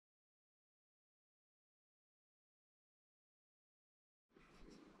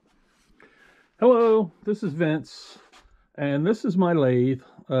Hello, this is Vince, and this is my lathe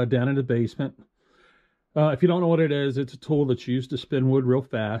down in the basement. If you don't know what it is, it's a tool that's used to spin wood real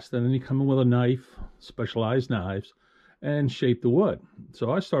fast, and then you come in with a knife, specialized knives, and shape the wood.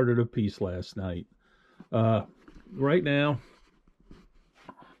 So I started a piece last night. Right now,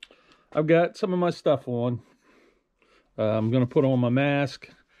 I've got some of my stuff on. I'm going to put on my mask,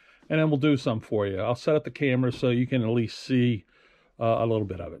 and then we'll do some for you. I'll set up the camera so you can at least see a little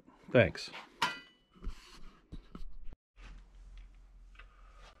bit of it. Thanks.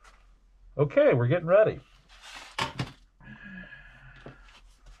 Okay, we're getting ready.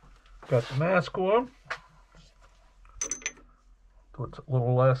 Got the mask on. So it's a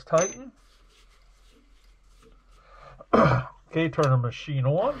little less tightened. Okay, turn the machine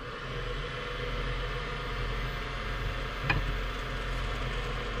on.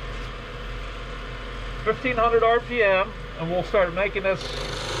 $1,500 RPM, and we'll start making this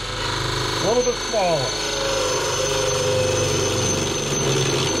a little bit smaller.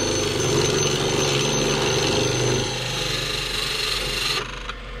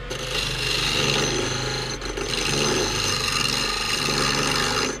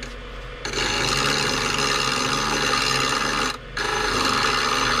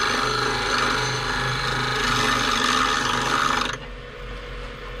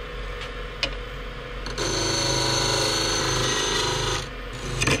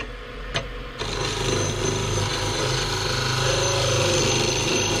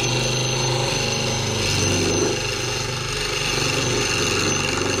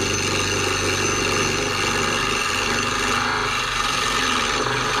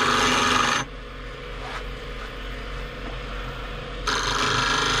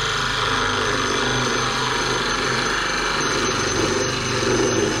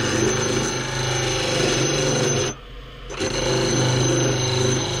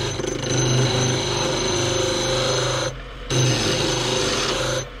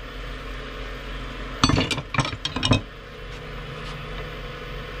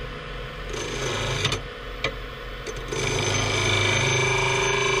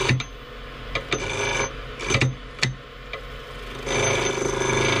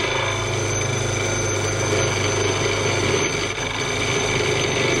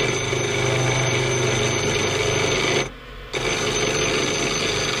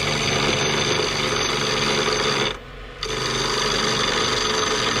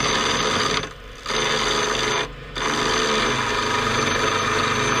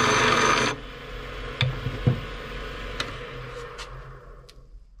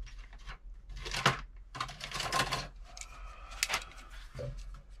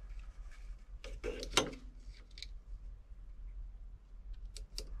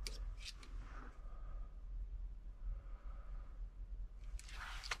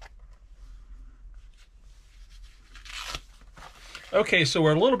 Okay, so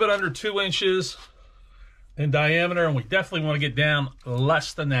we're a little bit under 2 inches in diameter, and we definitely want to get down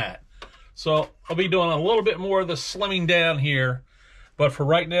less than that. So I'll be doing a little bit more of the slimming down here, but for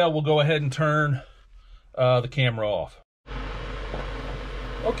right now, we'll go ahead and turn the camera off.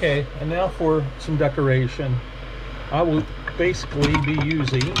 Okay, and now for some decoration. I will basically be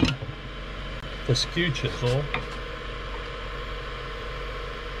using the skew chisel.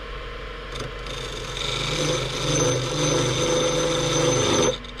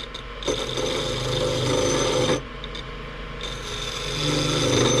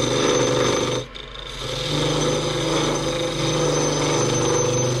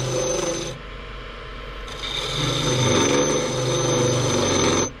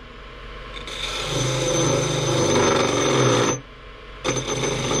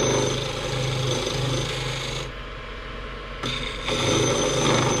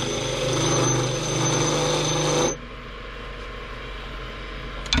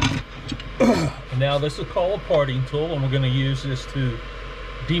 Now this is called a parting tool, and we're going to use this to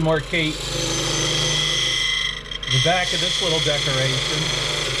demarcate the back of this little decoration,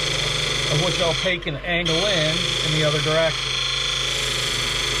 of which I'll take an angle in the other direction.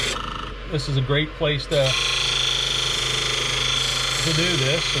 This is a great place to do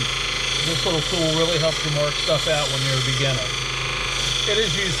this, and this little tool really helps you mark stuff out when you're a beginner. It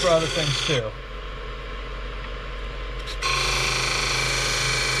is used for other things too.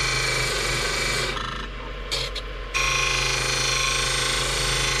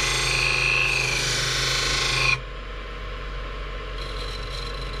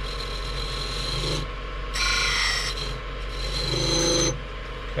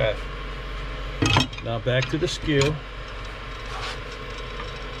 Okay, now back to the skew.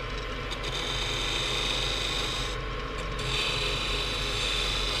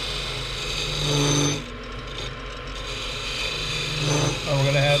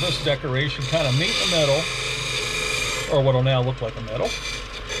 this decoration kind of meet in the middle, or what will now look like a middle.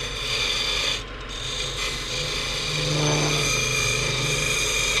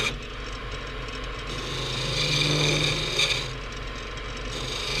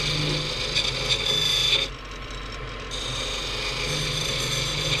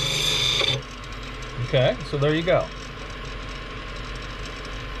 Okay, so there you go.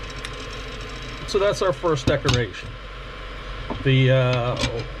 So that's our first decoration.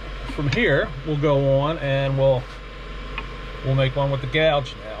 From here we'll go on and we'll make one with the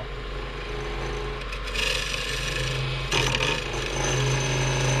gouge now.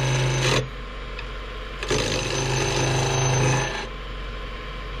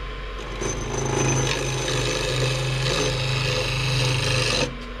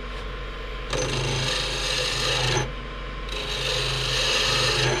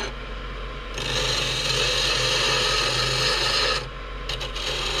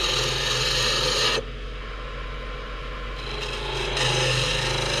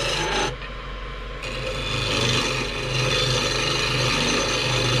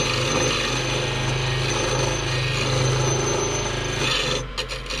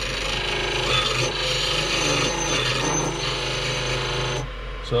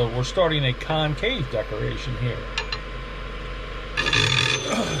 So we're starting a concave decoration here.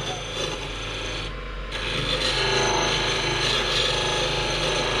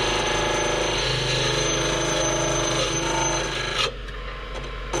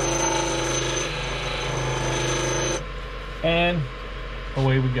 And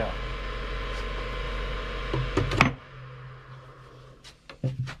away we go.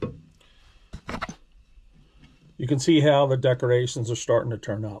 You can see how the decorations are starting to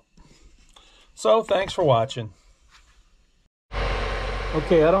turn up. So thanks for watching.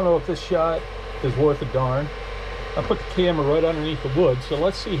 Okay, I don't know if this shot is worth a darn. I put the camera right underneath the wood, so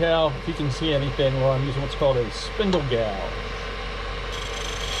let's see if you can see anything while I'm using what's called a spindle gouge.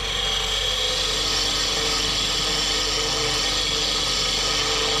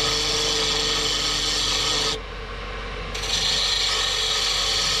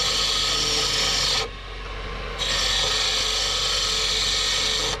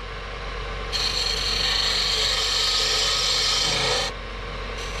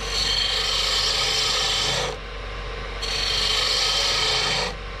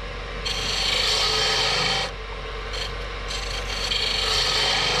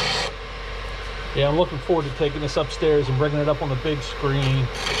 Yeah, I'm looking forward to taking this upstairs and bringing it up on the big screen and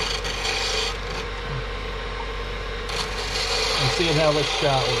seeing how this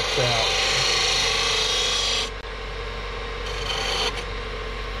shot works out.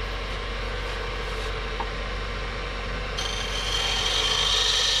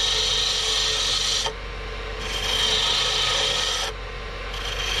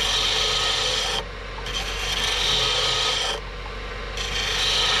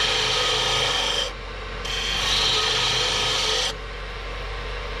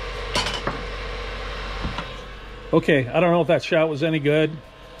 Okay, I don't know if that shot was any good,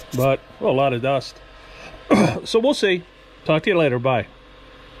 but well, a lot of dust. So we'll see. Talk to you later. Bye.